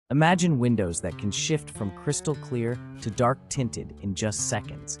Imagine windows that can shift from crystal clear to dark tinted in just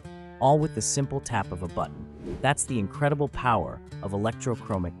seconds, all with the simple tap of a button. That's the incredible power of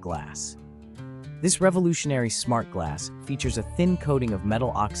electrochromic glass. This revolutionary smart glass features a thin coating of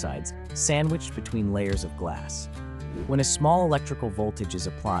metal oxides sandwiched between layers of glass. When a small electrical voltage is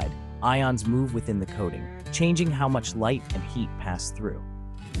applied, ions move within the coating, changing how much light and heat pass through.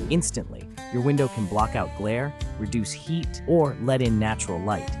 Instantly, your window can block out glare, reduce heat, or let in natural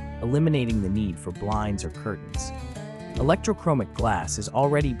light, eliminating the need for blinds or curtains. Electrochromic glass is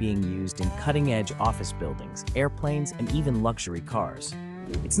already being used in cutting-edge office buildings, airplanes, and even luxury cars.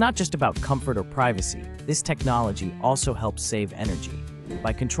 It's not just about comfort or privacy. This technology also helps save energy.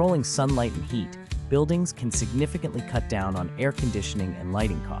 By controlling sunlight and heat, buildings can significantly cut down on air conditioning and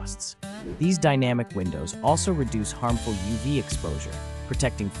lighting costs. These dynamic windows also reduce harmful UV exposure,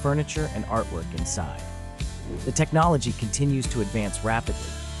 protecting furniture and artwork inside. The technology continues to advance rapidly,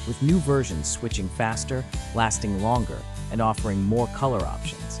 with new versions switching faster, lasting longer, and offering more color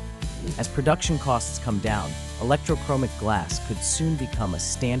options. As production costs come down, electrochromic glass could soon become a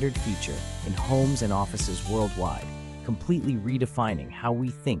standard feature in homes and offices worldwide, completely redefining how we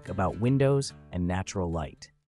think about windows and natural light.